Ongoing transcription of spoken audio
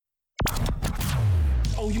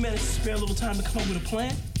Oh, you managed to spare a little time to come up with a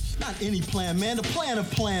plan? Not any plan, man. The plan of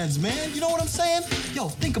plans, man. You know what I'm saying? Yo,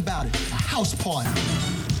 think about it. A house party.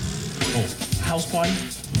 Oh, house party?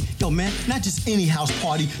 Yo, man, not just any house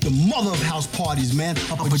party. The mother of house parties, man.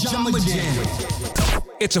 A pajama jam.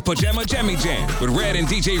 It's a Pajama Jammy Jam with Red and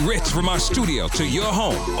DJ Ritz from our studio to your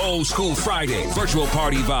home. Old School Friday, virtual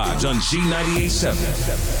party vibes on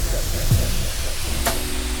G98.7.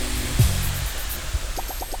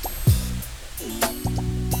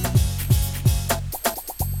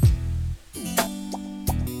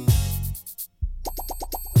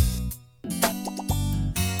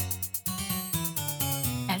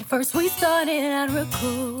 First we started at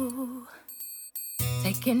Raku,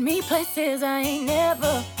 taking me places I ain't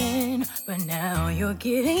never been. But now you're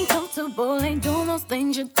getting comfortable, ain't doing those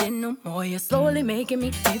things you did no more. You're slowly making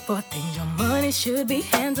me pay for things your money should be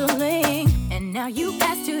handling. And now you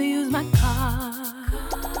ask to use my car,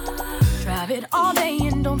 drive it all day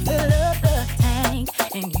and don't fill up the tank.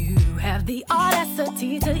 And you have the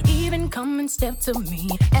audacity to even come and step to me,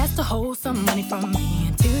 ask to hold some money from me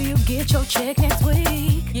until you get your check next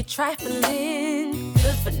week. You're trifling,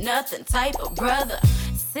 good for nothing type of brother.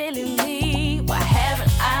 Silly me, why haven't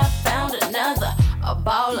I found another? A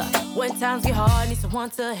baller, when times get hard, need someone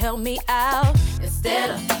to help me out.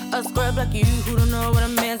 Instead of a scrub like you who don't know what a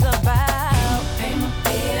man's about. Pay my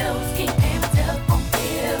bills, keep paying my telephone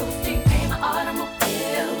bills, keep paying my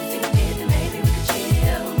automobiles. If you did, then maybe we could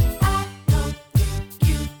chill. I don't think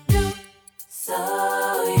you do, so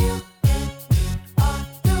you are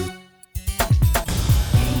through.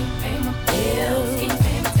 Keep paying my bills, keep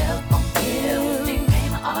paying my telephone bills, keep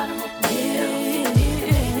paying my automobiles.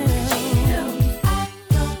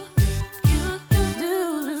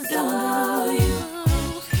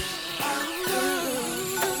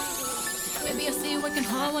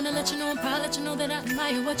 Wanna let you know, I'm proud, let you know that I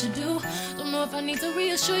admire what you do. Don't know if I need to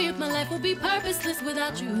reassure you if my life would be purposeless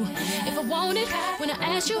without you. If I want it, when I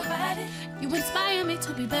ask you, you inspire me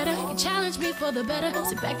to be better. You challenge me for the better.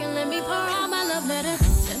 Sit back and let me pour out my love letter.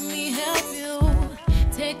 Let me help you.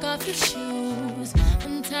 Take off your shoes,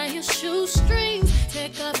 untie your shoestrings,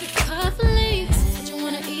 take off your cufflinks. What you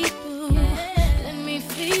wanna eat, boo? Let me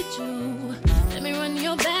feed you. Let me run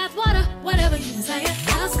your bath water, whatever you desire.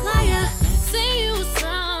 House flyer, sing you a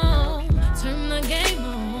song, turn the game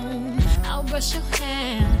on. I'll brush your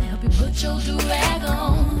hair, help you put your do-rag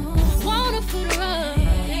on. Want a foot rub,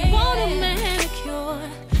 want a manicure.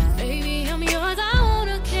 Baby, I'm yours, I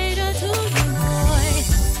wanna cater to you, boy.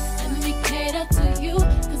 Let me cater to you,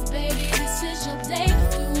 cause baby, this is your day.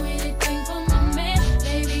 Do anything for my man,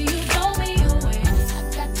 baby, you know me away. I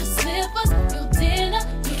got your slippers, your dinner,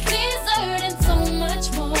 your dessert, and so much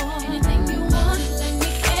more. Anything you want, let me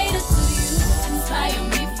cater to you. Inspire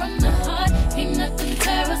me from the heart, ain't nothing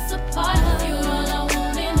tear us apart. You're all I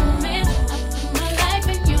want in a man, I put my life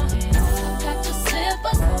in your hands. I got your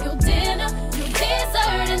slippers, your dinner, your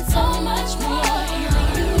dessert, and so much more. Anything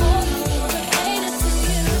you want, I wanna cater to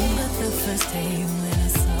you. Remember the first day when I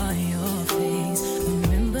saw your face.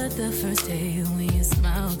 Remember the first day when you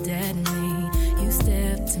smiled at me. You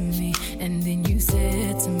stepped to me and then you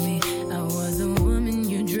said to me, I was a woman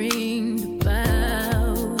you dreamed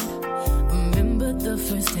about. Remember the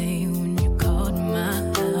first day when you called my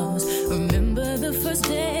house. Remember the first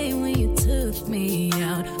day when you took me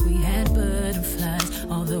out. We had butterflies,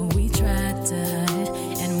 although we tried to hide,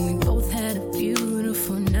 and we both had a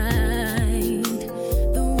beautiful night.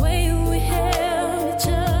 The way we held each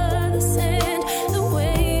other's hand, the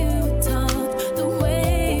way we talked, the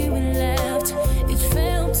way we laughed, it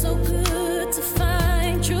felt so good to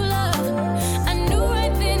find true love. I knew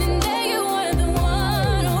right then and there you were the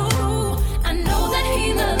one. Oh, I know that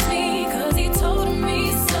he loves me cause he told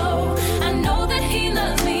me so. I know that he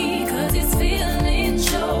loves me cause his feelings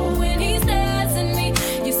show when he's dancing me.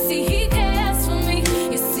 You see he cares for me.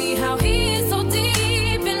 You see how he is so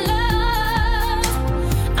deep in love.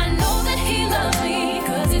 I know that he loves me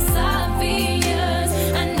cause it's obvious.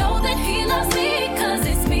 I know that he loves me cause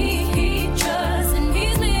it's me he trusts, and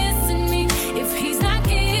he's missing me if he's not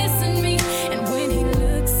kissing me. And when he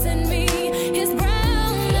looks at me, his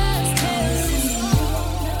brown eyes tell me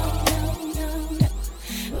no, no, no, no.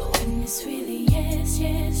 But when it's really yes,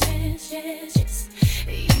 yes, yes, yes, yes,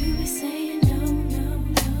 you be saying no, no,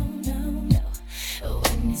 no, no, no.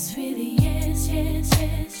 When it's really yes, yes,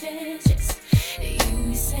 yes, yes, yes, you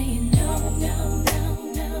be saying no, no, no,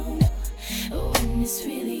 no, no. When it's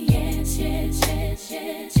really yes, yes, yes,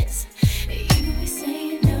 yes, yes, you be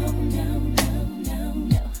saying no, no, no, no,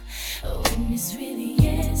 no. When it's really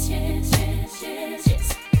yes, yes, yes, yes,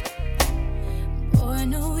 yes. Boy, I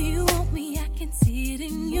know you want me, I can see it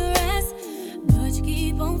in your eyes, but you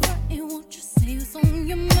keep on frontin', won't you say what's on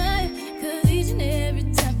your mind? 'Cause each and every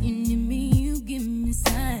time you need me, you give me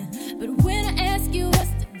sign. But when I ask you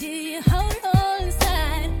what's the deal, you hold on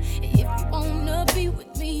inside. If you wanna be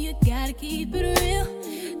with me, you gotta keep it real.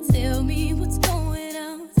 Tell me what's going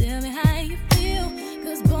on, tell me how you feel.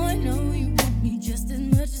 'Cause boy, no, you want me just as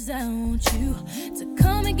much as I want you. To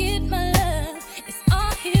come and get my love, it's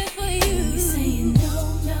all here for you. You saying no,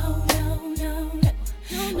 no, no, no, no,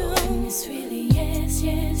 no. When it's really yes,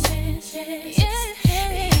 yes, yes, yes, yes.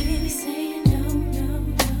 Baby, saying no, no,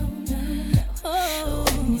 no, no, no. Oh,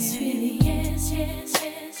 when it's really yes, yes,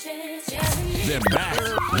 yes, yes, yes. They're back.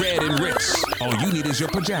 Red and Ritz. All you need is your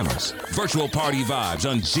pajamas. Virtual party vibes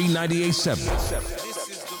on G98.7.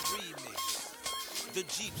 The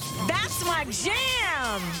Jeeps. That's my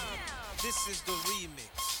jam. This is the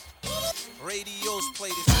remix. Radios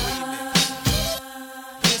play this remix.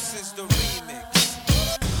 This is the remix.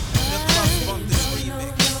 The clubs bump this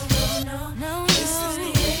remix. This is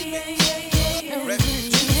the remix.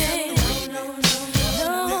 Refugees have the remix.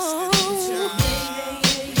 Destiny's Child.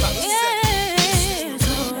 About to set it. This is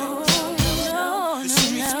the remix. The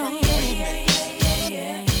streets from the remix.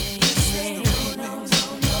 This is the remix.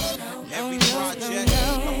 Every project,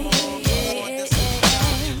 come on, that's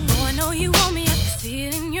Boy, I know you want me, I can see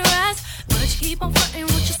it in your eyes. But you keep on frontin'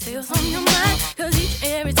 what you say what's on your mind. 'Cause each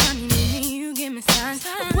every time you need me, you give me signs.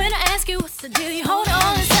 But when I ask you what's the deal, you hold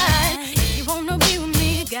on inside. If you wanna be with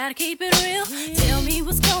me, you gotta keep it real. Tell me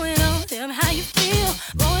what's going on, tell me how you feel.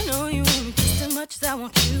 Boy, I know you want me just as much as I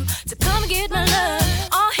want you. To come and get my love,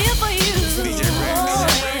 all here for you. DJ Rex.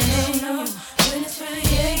 When it's really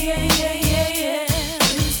yeah, yeah, yeah, yeah, yeah.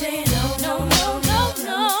 When you say no, no, no, no,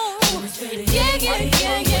 no. When it's really yeah, yeah,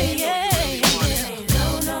 yeah, yeah, yeah. No,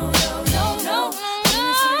 no, no, no, no, no.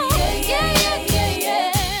 Yeah, yeah, yeah, yeah,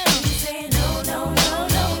 yeah. When you say no, no, no,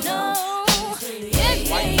 no, no. Yeah,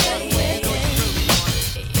 yeah, yeah, yeah, yeah.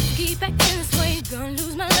 If you keep acting this way, you're gonna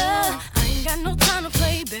lose my love. I ain't got no time to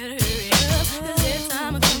play, better hurry up. 'Cause every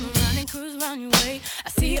time I come around and cruise around your way, I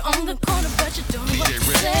see you on the corner, but you don't know what to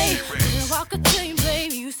say. When I walk up to you,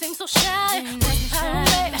 baby, you seem so shy.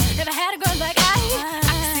 Never had a girl like I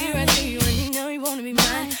can see right through you, and you know you wanna be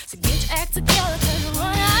mine. So get your act together, 'cause you're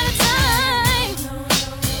running out of time.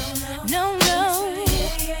 No, no.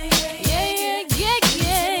 Yeah, yeah, yeah,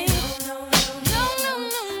 yeah. No, no,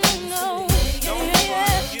 no, no, no. Yeah, yeah,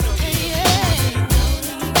 yeah. No,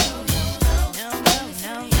 no, no,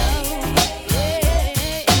 no. Yeah,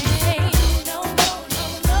 no, no, no,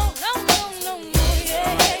 no, no, no, no.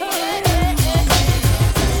 Yeah.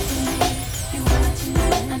 You watching me,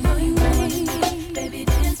 I know you want me. Baby,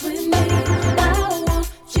 dance with me. I want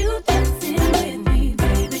you dancing with me.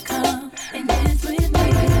 Baby, come and dance with me.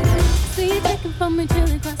 See you taking from me till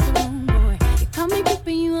across the room, boy. You call me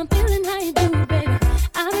peeping you, I'm feeling how you do it, baby.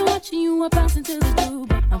 I've been watching you, I'm bouncing to the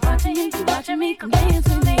groove. I'm watching you, you watching me, come dance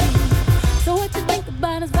with me. So what you think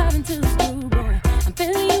about us vibing to this groove, boy? I'm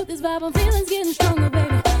feeling you, this vibe, I'm feeling's getting stronger,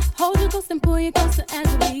 baby. Hold your close and pull you closer as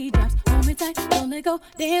the beat drops. Hold me tight, don't let go,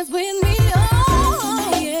 dance with me.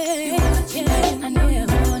 Oh, yeah, yeah. I know you're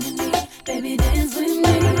wanting me, baby, dance with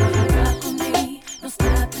me. Rock with me, no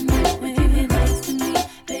stopping me when you get next to me,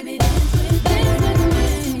 baby, dance with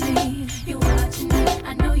me. You watching me,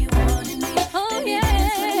 I know you wanting me, baby,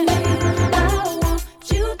 dance with me. I want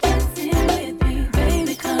you dancing with me,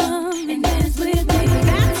 baby, come and dance with me.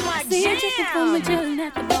 That's my See you checking for me, jam. chilling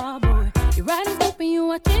at the bar, boy. You're riding, scoping you,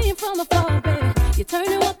 watching you from afar, baby. You turn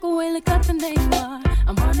and walk away, look up and there you are.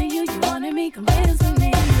 I'm wanting you wanting me, come dance with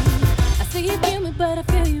me. I see you feel me, but I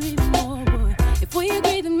feel you even more, boy. If we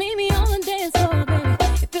agree, then meet me on the dance floor, baby.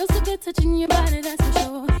 It feels so good touching your body, that's for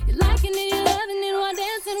sure. You're liking it, you're loving it while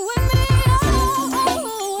dancing with me.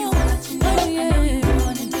 You watching me, I know you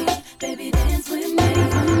wanting me, baby, dance with me.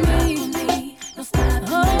 Rock with me, no stopping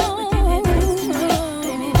me.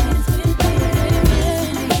 Baby, dance with me.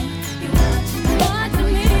 You watching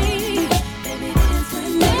me, baby, dance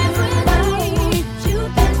with me. You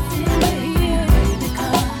dancing with me, baby,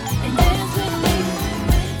 come and dance with me.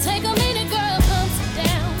 Take a minute, girl, come sit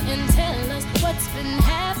down and tell us what's been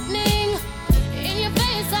happening. In your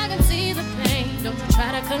face, I can see the pain. Don't you try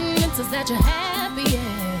to convince us that you're happy,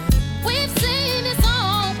 yeah. We've seen this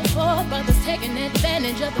all before, brothers taking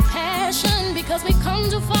advantage of the passion. Because we come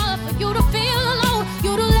too far for you to feel alone,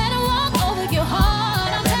 you to let it walk over your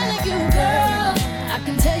heart. I'm telling you, girl, I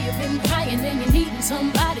can tell you've been crying and you're needing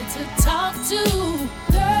somebody to talk to.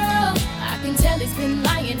 Girl, I can tell he's been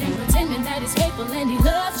lying and pretending that he's faithful and he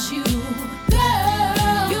loves you.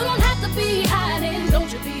 Girl, you don't have to be hiding,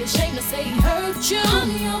 don't you be ashamed to say he hurt you. I'm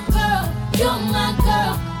your girl, you're my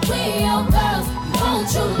girl, we your girls.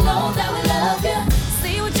 Won't you know that we love you?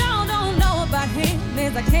 See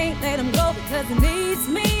I can't let him go because he needs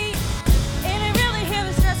me. And it really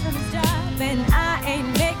him stress from his job, and I ain't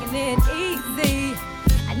making it easy.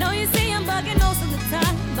 I know you see him bugging most of the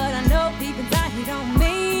time, but I know deep inside he don't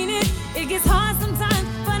mean it. It gets hard sometimes,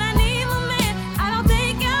 but I need my man. I don't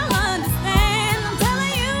think you'll understand. I'm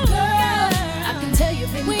telling you, girl, I can tell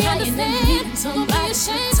you've been crying and needing somebody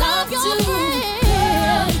to talk to.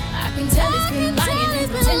 I can tell he's been lying and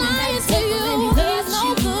pretending that he's faithful and he loves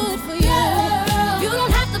you. Good for you. You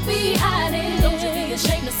don't have to be hiding. Don't you be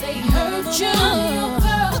ashamed to say he hurt you. I'm your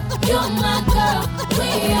girl, you're my girl,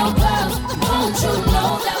 we're your girl. Won't you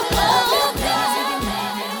know that we love you?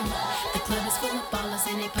 The club is full of ballers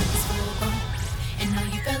and they pockets full of gold. And now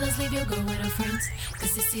you fellas leave your girl with her friends,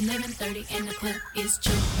 'cause it's 11:30 and the club is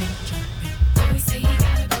jumping. We say you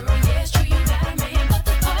got a girl, yeah, it's true, you got a man, but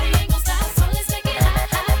the party ain't gon' stop, so let's make it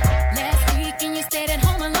hot. Last weekend you stayed at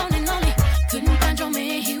home alone and lonely. Couldn't find your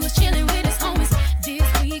man, he was chilling with his homies. This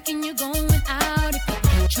weekend you going out. If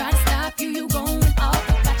he try to stop you, you going off.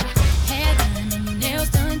 You got your hair done and your nails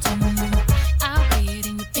done too. Outfit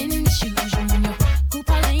and you fitting the shoes. You and your group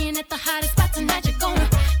are laying at the hottest spot tonight. You're gonna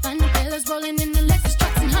find the fellas rolling in the Lexus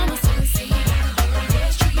trucks and Hummers. So we say you got a girl, yeah,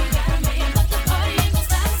 it's true, you got a man, but the party ain't gon'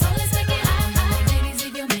 stop, so let's make it hot. Ladies,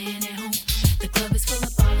 leave your man at home. The club is full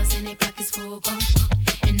of ballers and they pockets full of gold.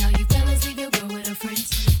 And now you fellas leave your girl with her friends,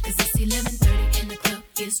 'cause it's 11:30 and the club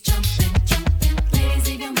is jumping. Ladies,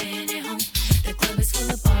 leave your man at home. The club is full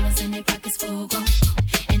of ballers and they pockets full of gold.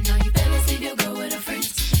 And now you fellas leave your girl with her friends,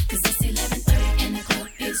 'cause it's 11:30 and the club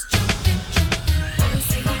is jumping. We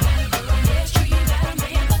say you got a girl, yeah, it's true, you got a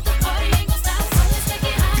man, but the party ain't gon' stop, so let's make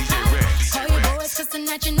it hot. Call your boys 'cause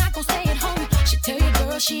tonight you're not gon' stay at home. She tell your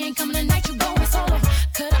girl she ain't coming tonight, you going solo.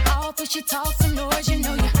 Cut her off if she talks some noise, you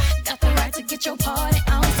know you got the right to get your party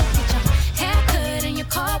on. So get your haircut and your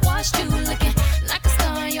car washed too, looking like a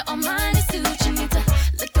star in your Armani suit. You need to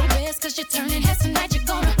look your best 'cause you're turning heads tonight. You're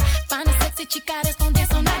gonna find a sexy chick that's gon'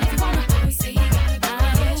 dance all night if you wanna. We say you got a girl,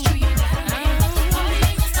 yeah, it's true, you got a man, but the party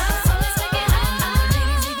ain't gon' stop, so let's make it hot.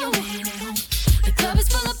 Ladies, leave your man at home. The club is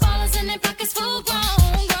full of ballers and their pockets full grown.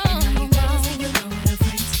 And now you fellas leave your girl with her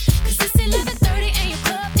friends, 'cause it's 11:30 and your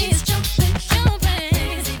club is jumping.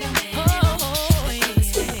 Ladies, leave your man at home. The club is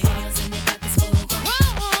full of ballers and their pockets full grown.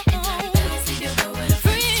 And now you fellas leave your girl with her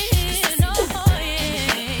friends, 'cause it's 11:30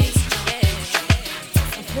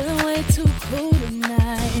 I'm feeling way too cool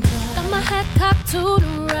tonight. Got my head cocked to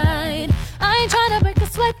the right. I ain't trying to break a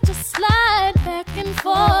sweat, just slide back and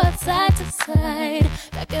forth, side to side.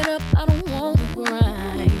 Back it up, I don't want to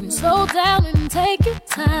grind. Slow down and take your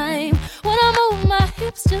time. When I move my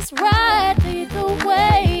hips, just ride me the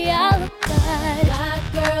way I look like. Hot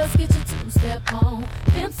girls, get your two-step on.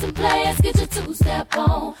 Pimps and players, get your two-step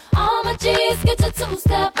on. All my G's, get your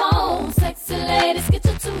two-step on. Sexy ladies, get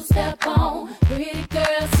your two-step on. Pretty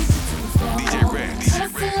girls, get your two-step on.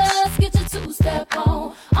 Hustlers, get your two-step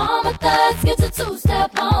on. All my thugs, get your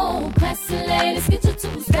two-step on. Classy ladies, get your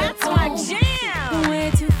two-step That's on. my jam.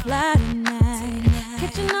 way too fly tonight.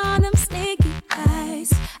 Catching all them sneaky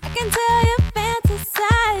eyes. I can tell you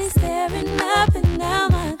fantasize, staring up and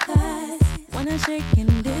down my thighs. Wanna shake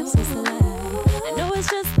and dance this life. I know it's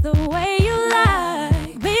just the way you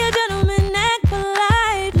like. Be a gentleman, act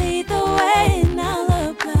polite. Lead the way and I'll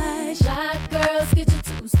oblige. Shy girls, get your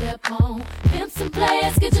two-step on. Pimps and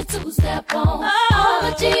players, get your two-step on. All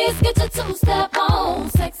my G's, get your two-step on.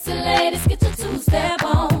 Sexy ladies, get your two-step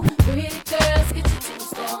on. Pretty girls, get your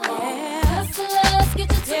two-step on. Hustlers, get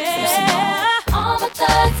your two-step on. All my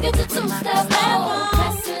thugs, get your two-step on.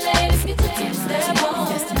 Classy ladies, get your two-step on.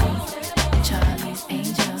 Charlie's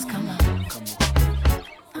Angels, come on.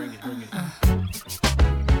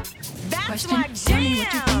 That's Question, my tell me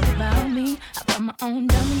what you think jam. about me. I buy my own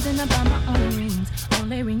diamonds and I buy my own rings.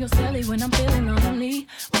 Only ring your celly when I'm feeling lonely.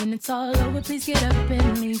 When it's all over, please get up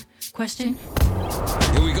and leave. Question,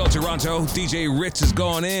 Here we go, Toronto. DJ Ritz is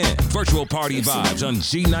going in. Virtual party vibes on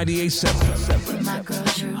G98.7. my girl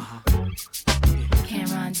Drew,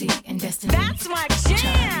 Cameron D, and Destiny. That's my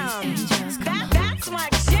jam. Angels, come on. That's my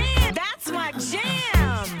jam. That's my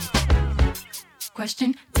jam.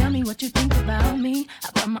 Question, tell me what you think about me.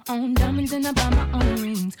 I buy my own diamonds and I buy my own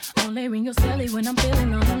rings. Only ring your celly when I'm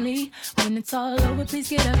feeling lonely. When it's all over, please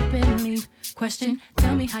get up and leave. Question,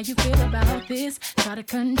 tell me how you feel about this. Try to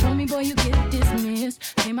control me, boy, you get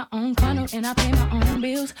dismissed. Pay my own condo and I pay my own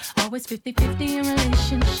bills. Always 50-50 in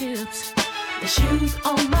relationships. The shoes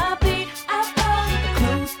on my feet, I buy. The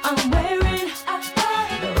clothes I'm wearing, I buy.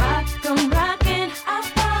 The rock I'm rocking, I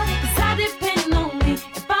buy. 'Cause I depend on me.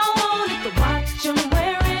 If I want it, the watch I'm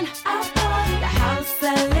wearing, I buy. The house I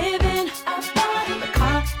live in, I buy. The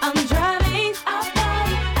car I'm driving, I buy.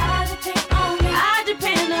 I depend on me. I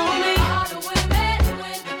depend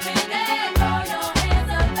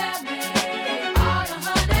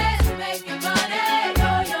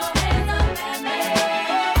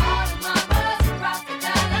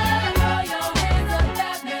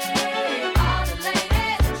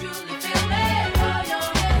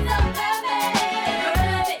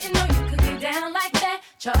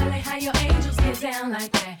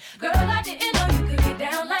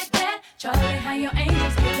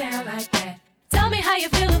how you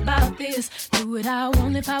feel about this. Do it how I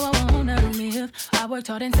want, live how I wanna live. I worked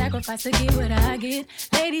hard and sacrificed to get what I get.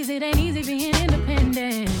 Ladies, it ain't easy being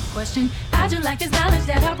independent. Question, how'd you like this knowledge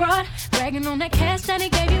that I brought? Bragging on that cash that he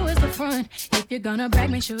gave you is the front. If you're gonna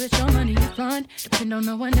brag, make sure it's your money you fund. Depend on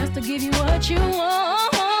no one else to give you what you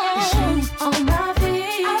want. Shoes on my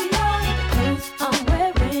feet, clothes I'm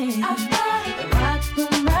wearing, the rock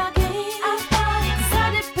I'm rocking, 'cause I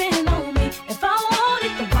depend on me. If I want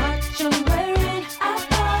it, the watch I'm wearing,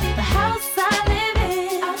 the house I live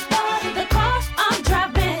in, the car I'm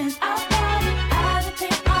driving, I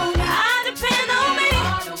depend on me. I depend on me.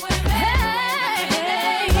 Hey,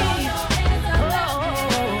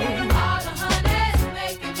 all the honeys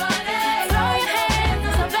making money. Throw your hands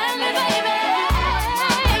up at me, baby.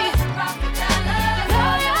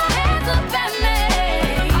 Throw your hands up at me.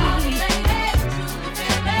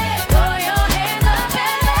 Throw your hands up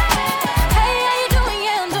at me. Hey, how you doing?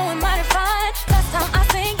 Yeah, I'm doing mighty fine. Last time I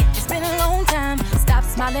sing, it's been a long time. Stop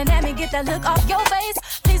smiling at me, get that look off your face.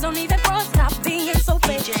 Please don't even front, stop being so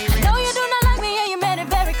fake. I know you do not like me, and you made it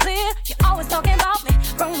very clear. You're always talking about me,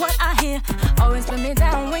 from what I hear. Always put me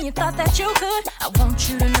down when you thought that you could. I want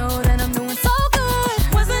you to know that I'm doing so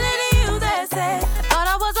good. Wasn't it you that said I thought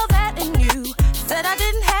I was all that in you? Said I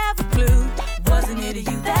didn't have a clue. Wasn't it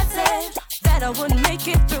you that said that I wouldn't make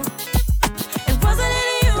it through? And wasn't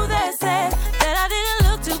it you that said that I didn't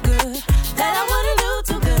look too good, that I wouldn't do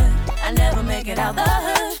too good? I never make it out the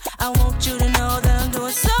hood. I want you to know that I'm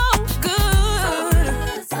doing so good.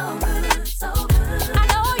 So good, so good. I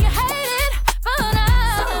know you hate it, but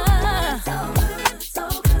I'm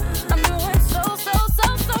doing so good.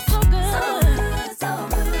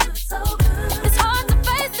 It's hard to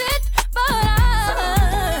face it, but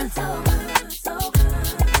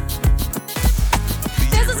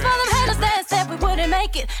this is for them haters that said we wouldn't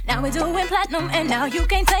make it. Now we're doing platinum and now you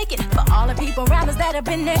can't take it. For all the people around us that have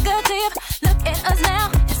been negative, look at us now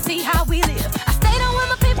and see how we live. I stayed on with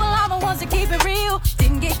my people, all the ones that keep it real.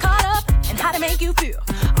 Didn't get caught up in how to make you feel.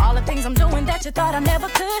 All the things I'm doing that you thought I never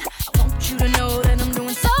could. I want you to know that I'm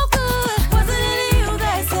doing so good. Wasn't it you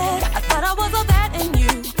that said I thought I was all that in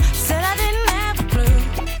you? Said I didn't have a clue.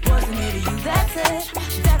 Wasn't it you that said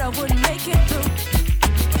that I wouldn't make it through?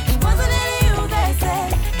 And wasn't it you that said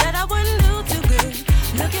that I wouldn't do too good?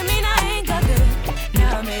 Look at me now, I ain't got good.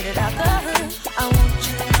 Now I made it out the hood. I want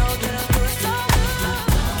you to know that I'm doing so good.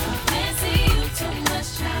 Fancy you too much,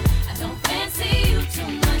 child. I don't fancy you too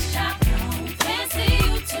much, child. Don't fancy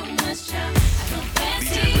you too much, child. I don't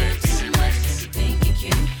fancy you too much. You think you're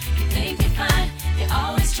cute, you think you're fine. You're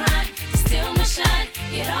always trying to steal my shine.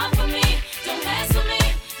 Get off of me, don't mess with me.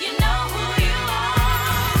 You know who you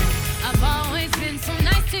are. I've always been so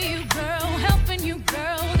nice to you, girl. Helping you,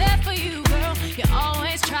 girl. There for you, girl. You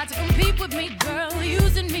always try to compete with me, girl.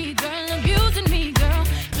 Using me, girl. Abusing me, girl.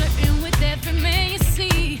 Flirting with every man you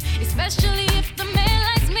see, especially if the man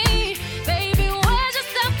likes me. Baby, where's your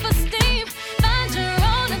self-esteem? Find your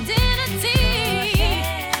own identity.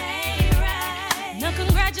 Now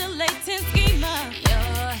congratulating schemer.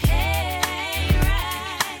 Your head ain't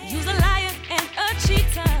right. You's a liar and a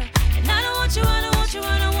cheater. And I don't want you, I don't want you,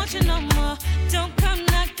 I don't want you no more. Don't come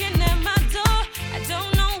knocking at my door. I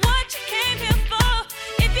don't know what you came here for.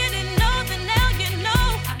 If you didn't know, then now you know.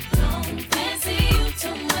 I don't fancy you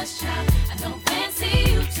too much, child. I don't fancy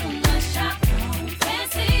you too much, child. Don't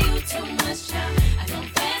fancy you too much, child. I don't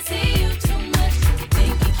fancy you too much. You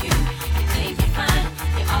think you're cute, you think you're fine.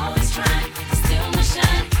 You're always trying to steal my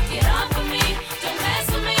shine. Get off of me, don't mess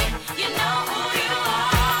with me. You know who you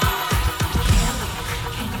are.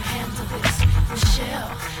 Can you handle this?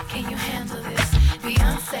 Michelle, can you handle this?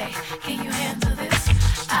 Beyonce, can you handle this?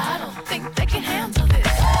 I don't think they can handle this.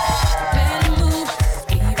 Better move,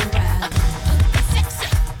 baby, ride. Looking sexy,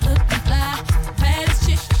 looking fly. Baddest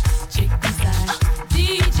chick inside.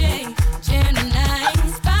 DJ, Gemini,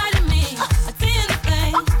 inspire me. A tender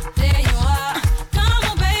thing, there you are. Come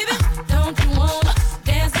on, baby, don't you wanna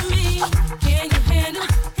dance with me? Can you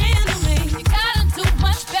handle me? You gotta do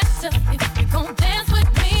much better if you gon' dance with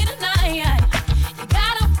me tonight. You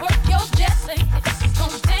gotta work your jelly if you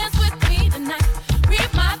gon' dance with me tonight.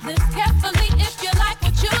 Read my lips carefully if you like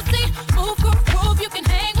what you see. Move, groove, you can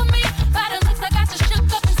hang with me. By the looks I got you shook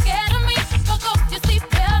up and scared of me. Fuck off your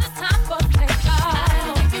seatbelt, it's time for takeoff. I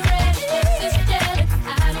don't think you're ready for this jelly.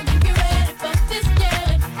 I don't think you're ready for this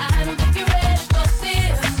jelly. I don't think you're ready for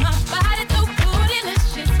this. My body too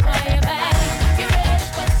bootylicious for your back. You're ready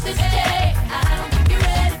for this jelly. I don't think you're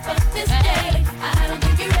ready for this jelly. I don't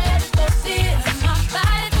think you're ready for this. My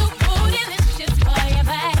body too bootylicious for your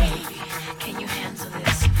back. Baby, can you handle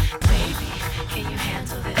this? Baby, can you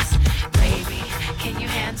handle this? Baby, can Can you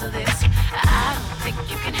handle this? I don't think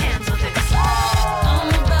you can handle this. I'm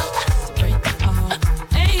about to break it all.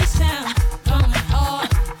 A-sound, going hard.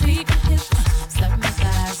 Beat my hips, slap my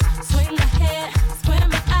thighs, swing my hair, square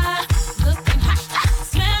my eyes. Looking hot,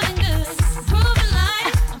 smelling good, proving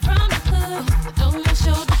like I'm from the hood. Over my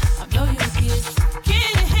shoulder, I know you get. Can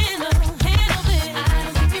you handle this? I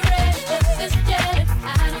don't think you're ready for this jelly.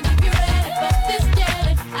 I don't think you're ready for this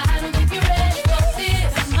jelly. I don't think you're ready for this.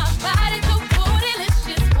 My body too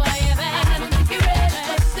bootylicious for you, babe. I don't think you're ready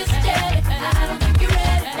for this jelly. I don't think you're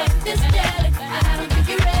ready for this jelly. I don't think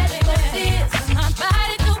you're ready for this. My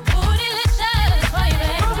body too bootylicious for you,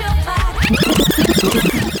 babe. Move your body.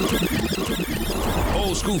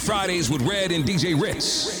 Old School Fridays with Red and DJ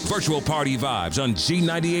Ritz. Virtual party vibes on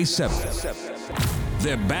G98.7.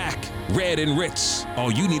 They're back. Red and Ritz.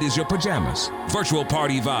 All you need is your pajamas. Virtual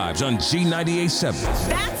party vibes on G98.7.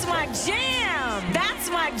 That's my jam. That's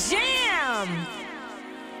my jam.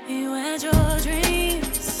 You had your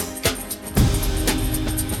dreams,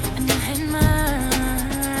 and I had mine.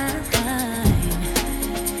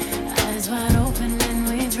 Eyes wide open and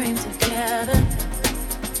we dream together.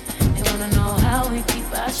 They wanna know how we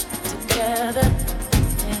keep our shit together.